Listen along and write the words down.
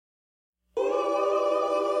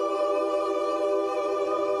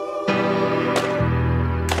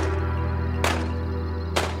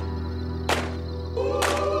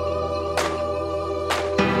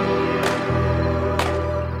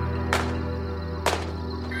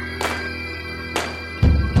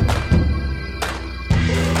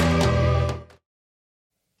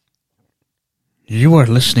You are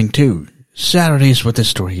listening to Saturdays with the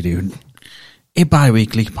Story Dude, a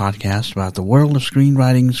bi-weekly podcast about the world of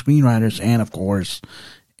screenwriting, screenwriters, and, of course,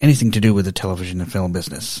 anything to do with the television and film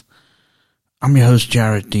business. I'm your host,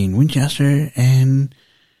 Jared Dean Winchester, and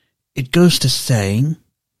it goes to saying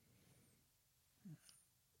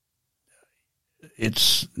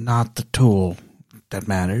it's not the tool that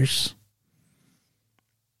matters,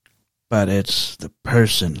 but it's the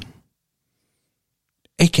person,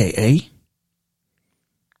 aka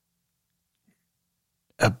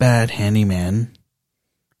a bad handyman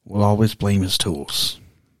will always blame his tools.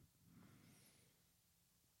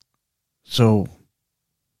 So,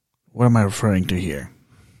 what am I referring to here?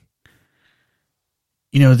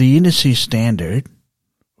 You know, the industry standard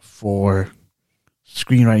for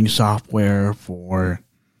screenwriting software, for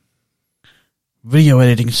video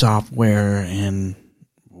editing software, and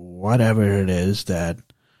whatever it is that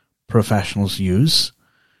professionals use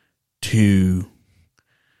to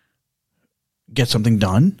get something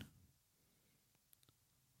done,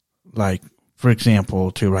 like, for example,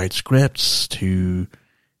 to write scripts, to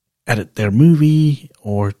edit their movie,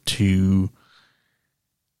 or to,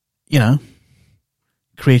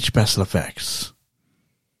 create special effects.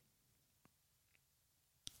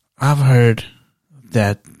 I've heard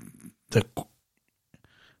that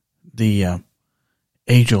the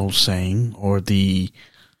age-old saying, or the,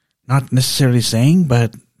 not necessarily saying,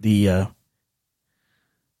 but the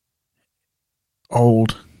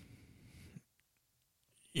old,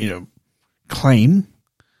 claim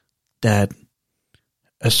that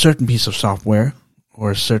a certain piece of software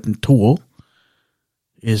or a certain tool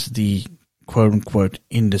is the quote-unquote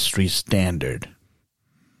industry standard.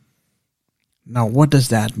 Now, what does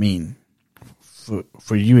that mean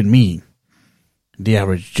for you and me, the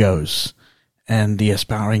average Joes, and the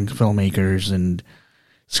aspiring filmmakers and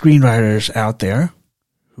screenwriters out there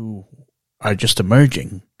who are just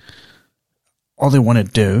emerging? All they want to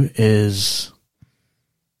do is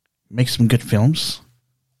make some good films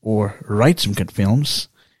or write some good films,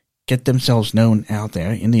 get themselves known out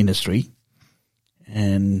there in the industry,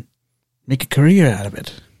 and make a career out of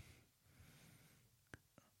it.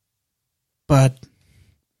 But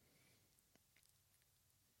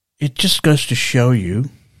it just goes to show you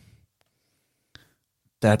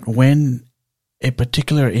that when a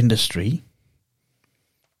particular industry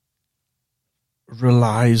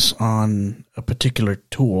relies on a particular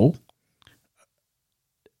tool,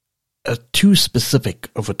 too specific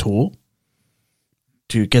of a tool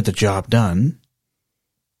to get the job done,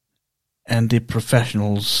 and the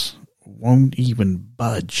professionals won't even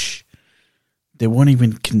budge. They won't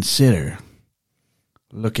even consider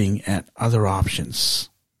looking at other options.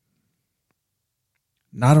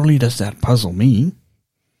 Not only does that puzzle me,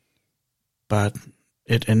 but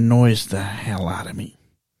it annoys the hell out of me.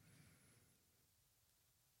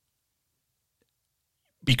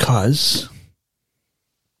 Because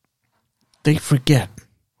they forget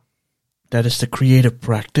that it's the creative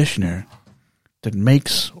practitioner that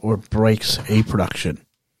makes or breaks a production.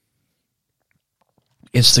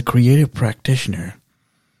 It's the creative practitioner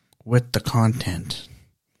with the content.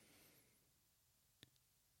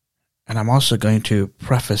 And I'm also going to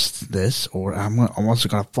preface this, or I'm also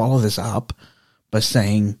going to follow this up by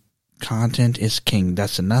saying content is king.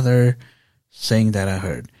 That's another saying that I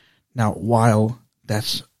heard. Now, while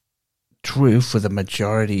that's true for the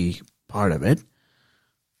majority part of it,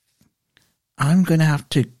 I'm going to have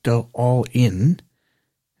to go all in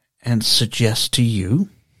and suggest to you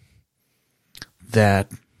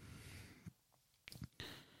that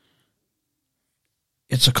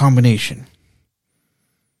it's a combination.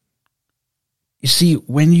 You see,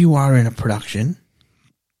 when you are in a production,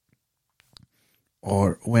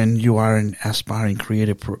 or when you are an aspiring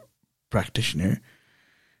creative practitioner,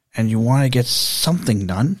 and you want to get something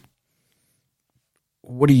done,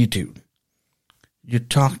 what do? You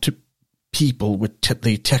talk to people with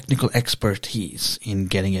the technical expertise in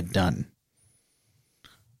getting it done.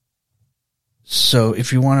 So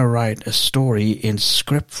if you want to write a story in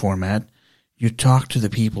script format, you talk to the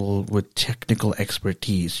people with technical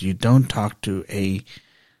expertise. You don't talk to a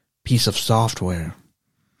piece of software.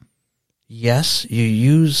 Yes, you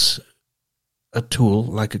use a tool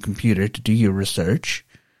like a computer to do your research,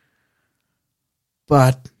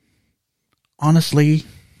 but honestly,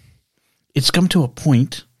 it's come to a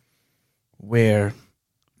point where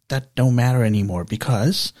that don't matter anymore,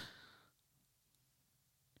 because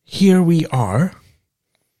here we are,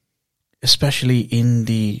 especially in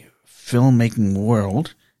the filmmaking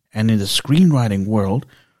world and in the screenwriting world,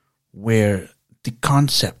 where the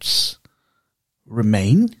concepts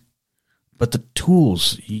remain, but the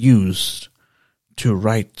tools used to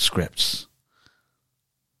write scripts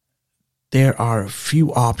there are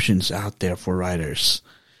few options out there for writers.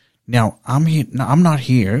 Now, I'm not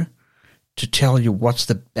here to tell you what's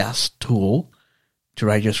the best tool to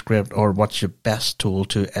write your script, or what's your best tool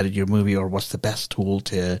to edit your movie, or what's the best tool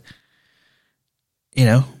to,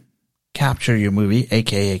 capture your movie,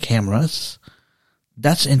 aka cameras.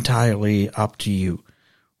 That's entirely up to you.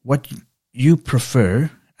 What you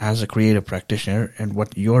prefer as a creative practitioner and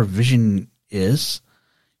what your vision is,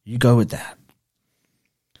 you go with that.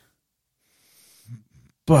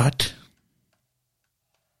 But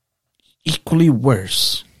equally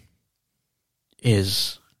worse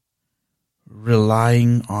is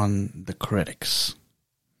relying on the critics.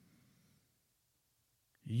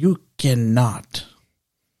 You cannot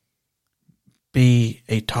be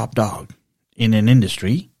a top dog in an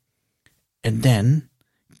industry and then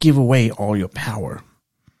give away all your power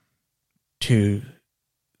to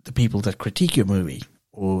the people that critique your movie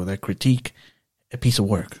or that critique a piece of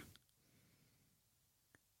work.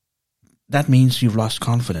 That means you've lost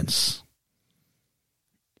confidence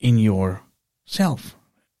in yourself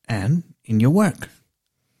and in your work.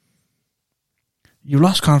 You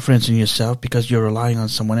lost confidence in yourself because you're relying on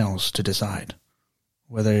someone else to decide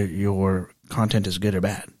whether your content is good or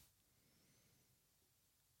bad.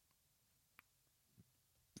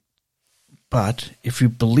 But if you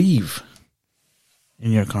believe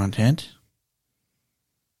in your content,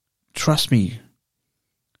 trust me,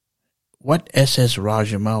 what S.S.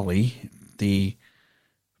 Rajamouli, the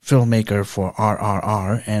filmmaker for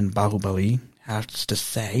RRR and Bahubali, has to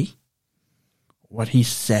say, what he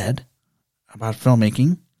said about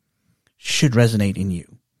filmmaking should resonate in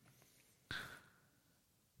you.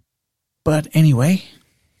 But anyway,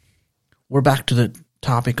 we're back to the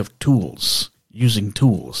topic of tools, using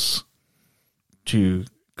tools to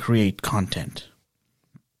create content.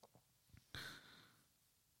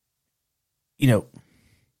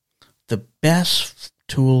 The best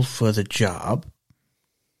tool for the job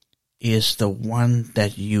is the one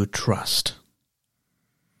that you trust.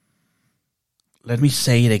 Let me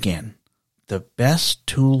say it again. The best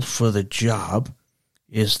tool for the job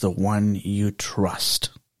is the one you trust.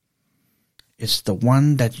 It's the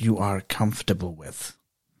one that you are comfortable with.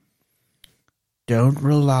 Don't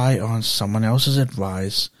rely on someone else's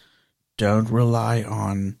advice. Don't rely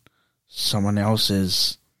on someone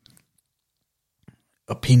else's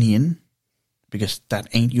opinion, because that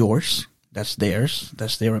ain't yours. That's theirs.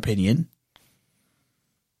 That's their opinion.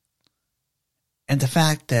 And the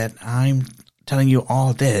fact that I'm telling you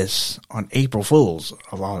all this on April Fool's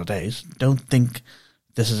of all the days, don't think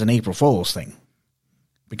this is an April Fool's thing,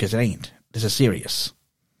 because it ain't. This is serious.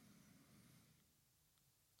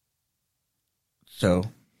 So,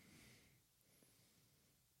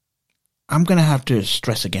 I'm going to have to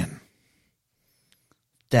stress again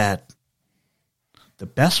that the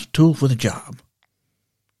best tool for the job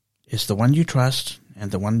is the one you trust and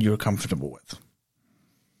the one you're comfortable with.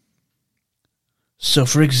 So,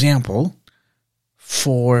 for example,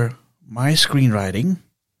 for my screenwriting,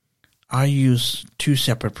 I use two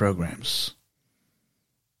separate programs.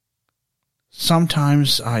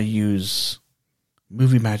 Sometimes I use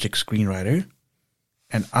Movie Magic Screenwriter,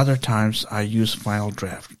 and other times I use Final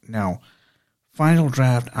Draft. Now, Final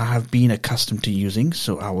Draft I have been accustomed to using,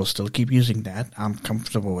 so I will still keep using that. I'm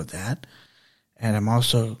comfortable with that. And I'm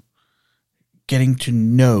also getting to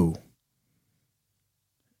know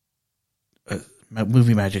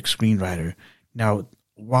Movie Magic Screenwriter. Now,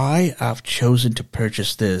 why I've chosen to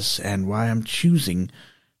purchase this and why I'm choosing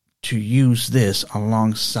to use this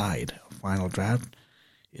alongside Final Draft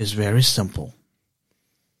is very simple.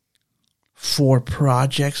 For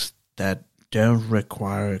projects that don't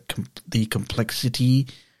require the complexity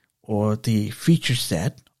or the feature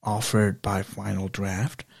set offered by Final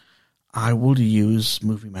Draft, I will use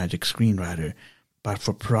Movie Magic Screenwriter. But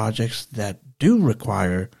for projects that do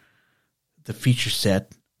require the feature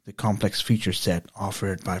set, the complex feature set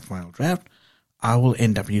offered by Final Draft, I will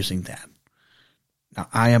end up using that. Now,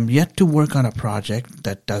 I am yet to work on a project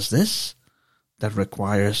that does this, that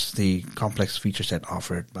requires the complex feature set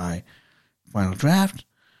offered by Final Draft,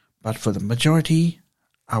 but for the majority,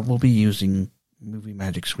 I will be using Movie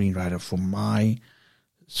Magic Screenwriter for my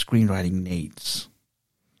screenwriting needs.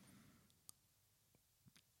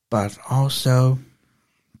 But also,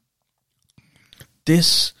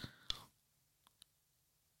 this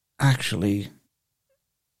actually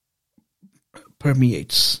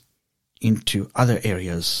permeates into other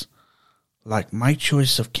areas. Like my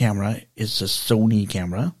choice of camera is a Sony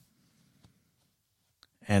camera,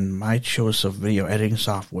 and my choice of video editing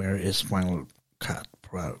software is Final Cut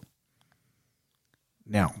Pro.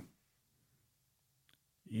 Now,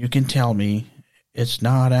 you can tell me it's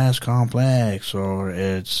not as complex, or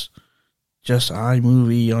it's just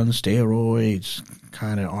iMovie on steroids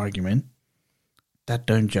kind of argument, that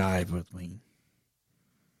don't jive with me.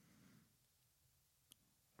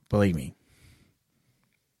 Believe me.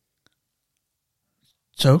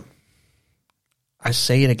 So, I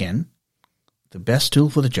say it again. The best tool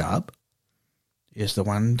for the job is the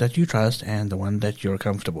one that you trust and the one that you're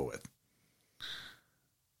comfortable with.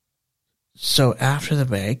 So after the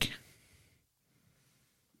break,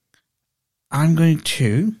 I'm going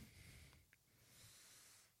to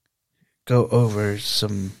go over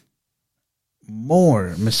some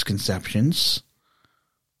more misconceptions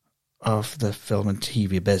of the film and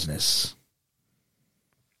TV business.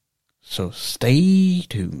 So stay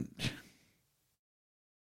tuned.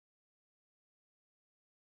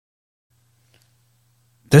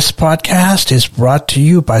 This podcast is brought to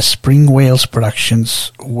you by Spring Wales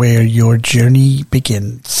Productions, where your journey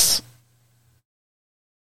begins.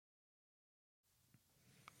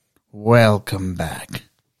 Welcome back.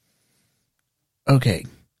 Okay.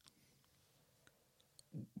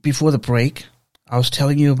 Before the break, I was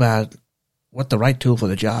telling you about what the right tool for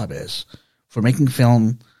the job is. For making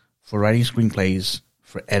film, for writing screenplays,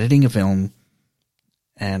 for editing a film,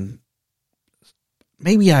 and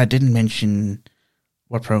maybe I didn't mention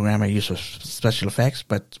what program I use for special effects,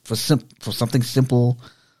 but for something simple,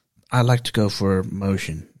 I like to go for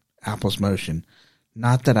Motion, Apple's Motion.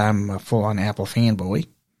 Not that I'm a full-on Apple fanboy,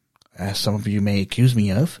 as some of you may accuse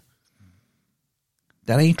me of.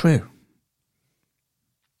 That ain't true.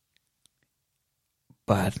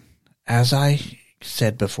 But, as I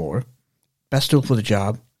said before, best tool for the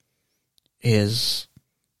job is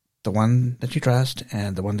the one that you trust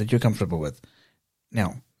and the one that you're comfortable with.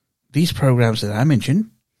 Now, these programs that I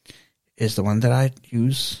mentioned is the one that I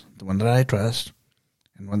use, the one that I trust,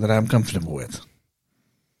 and one that I'm comfortable with.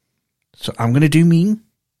 So I'm going to do me,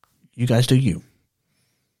 you guys do you.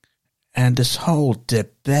 And this whole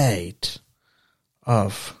debate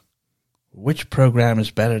of which program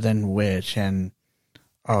is better than which, and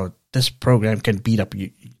this program can beat up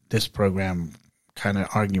this program kind of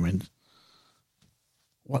argument.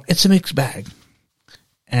 Well, it's a mixed bag.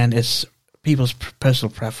 And it's people's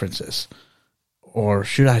personal preferences. Or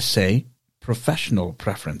should I say, professional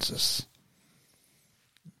preferences.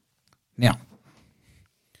 Now,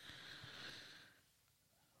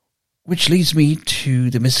 which leads me to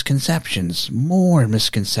the misconceptions. More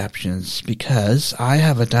misconceptions, because I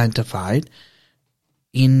have identified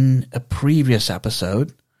in a previous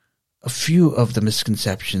episode a few of the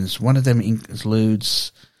misconceptions. One of them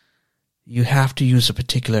includes you have to use a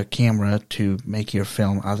particular camera to make your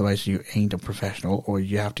film, otherwise you ain't a professional, or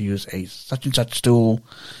you have to use a such and such tool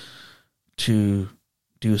to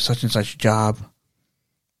do such and such job,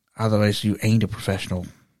 otherwise you ain't a professional.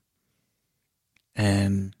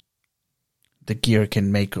 And the gear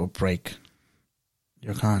can make or break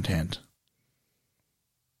your content.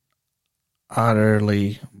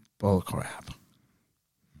 Utterly bullcrap.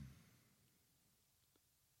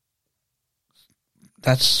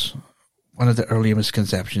 That's one of the earlier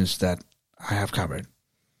misconceptions that I have covered.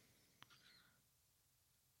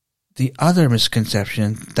 The other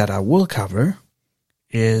misconception that I will cover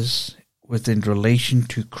is within relation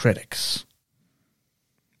to critics.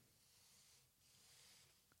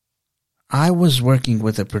 I was working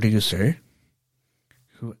with a producer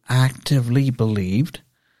who actively believed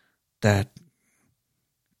that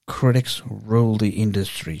critics rule the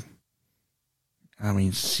industry. I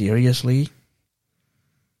mean, seriously?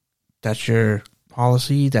 That's your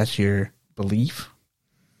policy? That's your belief?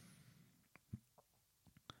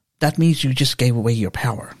 That means you just gave away your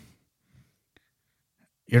power.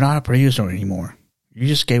 You're not a producer anymore. You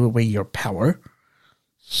just gave away your power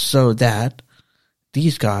so that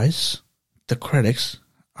these guys, the critics,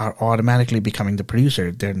 are automatically becoming the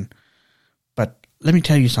producer. But let me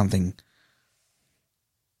tell you something.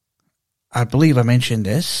 I believe I mentioned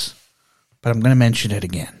this, but I'm going to mention it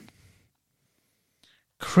again.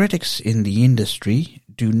 Critics in the industry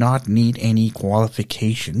do not need any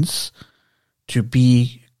qualifications to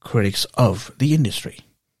be critics of the industry.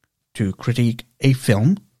 To critique a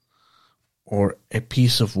film or a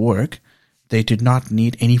piece of work, they do not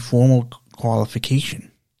need any formal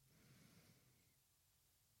qualification.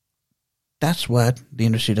 That's what the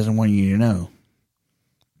industry doesn't want you to know.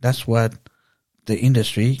 That's what the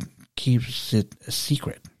industry keeps it a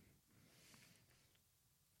secret.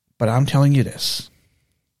 But I'm telling you this.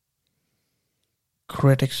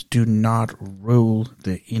 Critics do not rule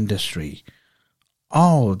the industry.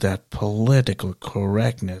 All that political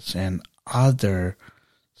correctness and other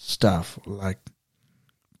stuff like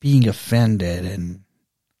being offended and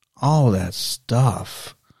all that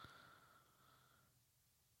stuff.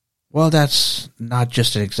 Well, that's not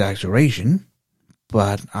just an exaggeration,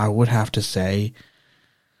 but I would have to say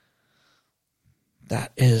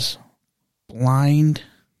that is blind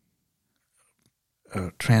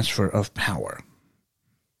transfer of power.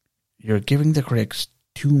 You're giving the critics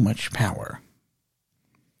too much power.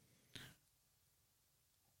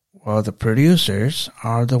 Well, the producers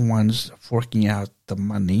are the ones forking out the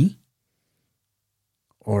money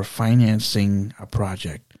or financing a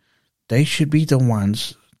project. They should be the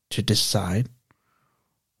ones to decide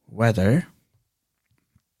whether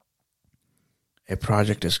a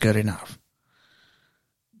project is good enough.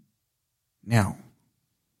 Now,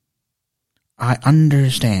 I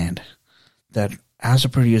understand that as a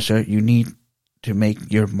producer, you need to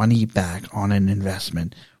make your money back on an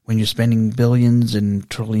investment. When you're spending billions and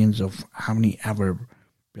trillions of how many ever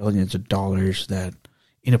billions of dollars that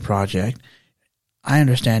in a project, I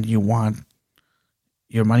understand you want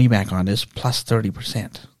your money back on this plus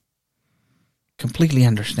 30%. Completely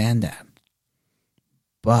understand that.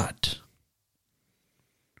 But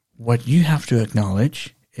what you have to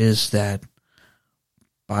acknowledge is that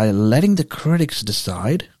by letting the critics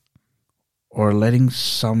decide or letting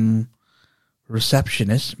some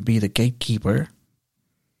receptionist be the gatekeeper,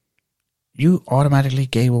 you automatically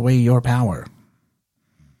gave away your power.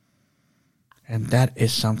 And that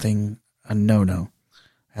is something, a no-no.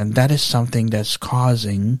 And that is something that's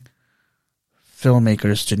causing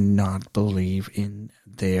filmmakers to not believe in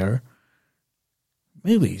their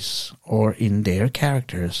movies or in their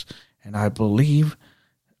characters. And I believe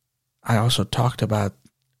I also talked about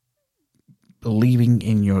believing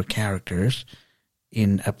in your characters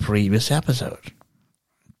in a previous episode.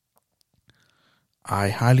 I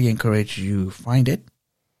highly encourage you find it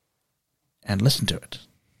and listen to it.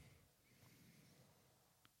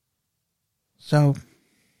 So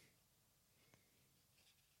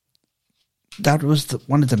that was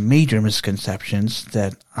one of the major misconceptions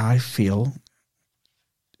that I feel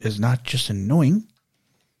is not just annoying,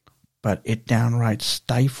 but it downright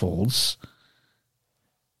stifles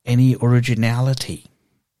any originality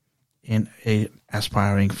in an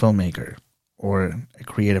aspiring filmmaker or a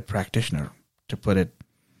creative practitioner, to put it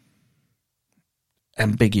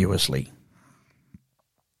ambiguously.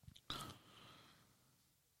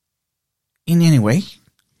 In any way,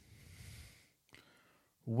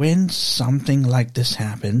 when something like this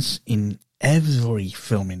happens in every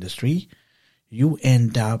film industry, you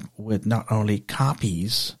end up with not only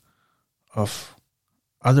copies of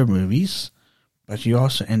other movies, but you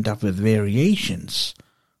also end up with variations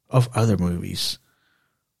of other movies,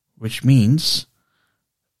 which means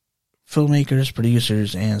filmmakers,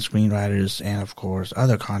 producers, and screenwriters, and of course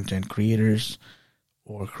other content creators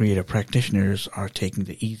or creative practitioners are taking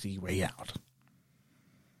the easy way out.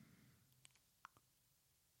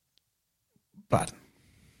 But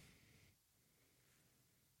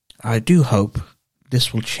I do hope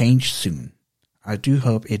this will change soon. I do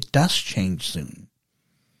hope it does change soon.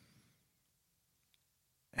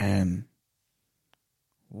 And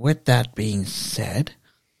with that being said,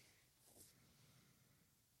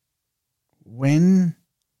 when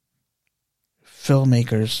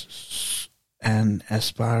filmmakers and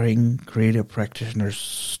aspiring creative practitioners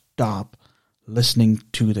stop listening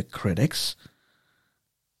to the critics,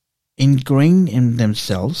 ingrain in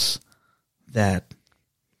themselves that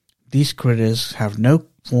these critics have no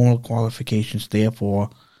formal qualifications, therefore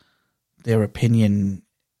their opinion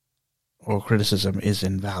or criticism is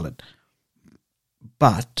invalid.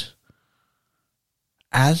 But,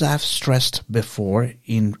 as I've stressed before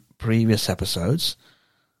in previous episodes,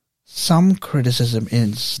 some criticism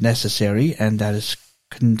is necessary, and that is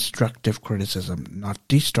constructive criticism, not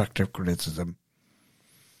destructive criticism.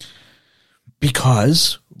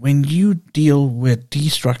 Because when you deal with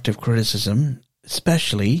destructive criticism,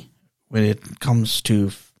 especially when it comes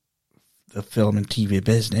to the film and TV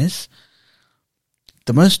business,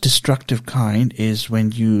 the most destructive kind is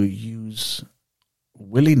when you use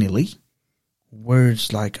willy-nilly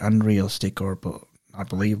words like unrealistic or not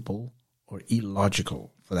believable or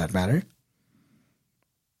illogical, for that matter.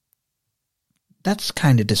 That's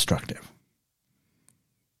kind of destructive.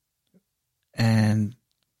 And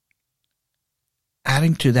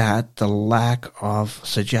adding to that, the lack of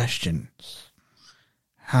suggestions,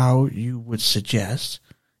 how you would suggest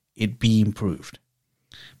it be improved.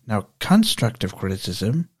 Now, constructive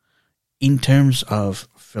criticism, in terms of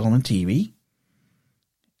film and TV,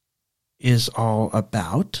 is all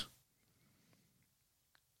about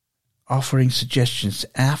offering suggestions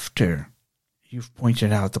after you've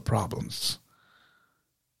pointed out the problems.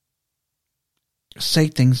 Say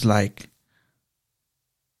things like,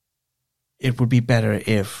 it would be better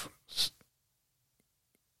if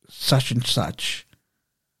such and such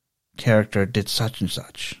character did such and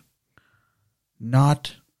such.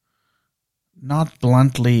 Not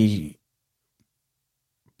bluntly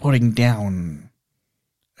putting down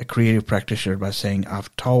a creative practitioner by saying,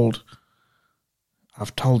 I've told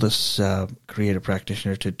this creative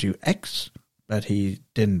practitioner to do X, but he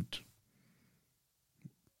didn't.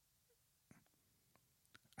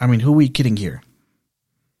 I mean, who are we kidding here?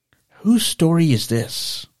 Whose story is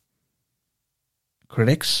this?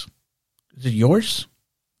 Critics? Is it yours?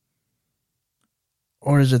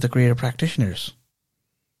 Or is it the creative practitioners?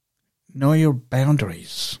 Know your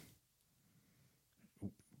boundaries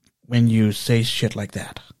when you say shit like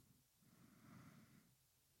that.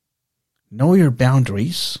 Know your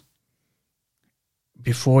boundaries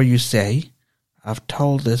before you say, I've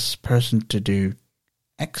told this person to do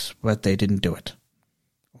X, but they didn't do it.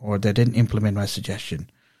 Or they didn't implement my suggestion.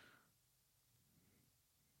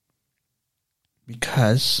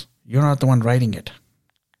 Because you're not the one writing it.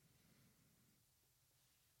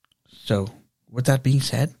 So, with that being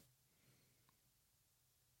said,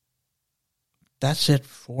 that's it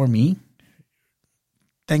for me.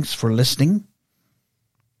 Thanks for listening.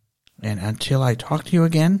 And until I talk to you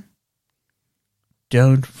again,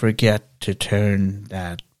 don't forget to turn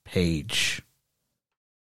that page.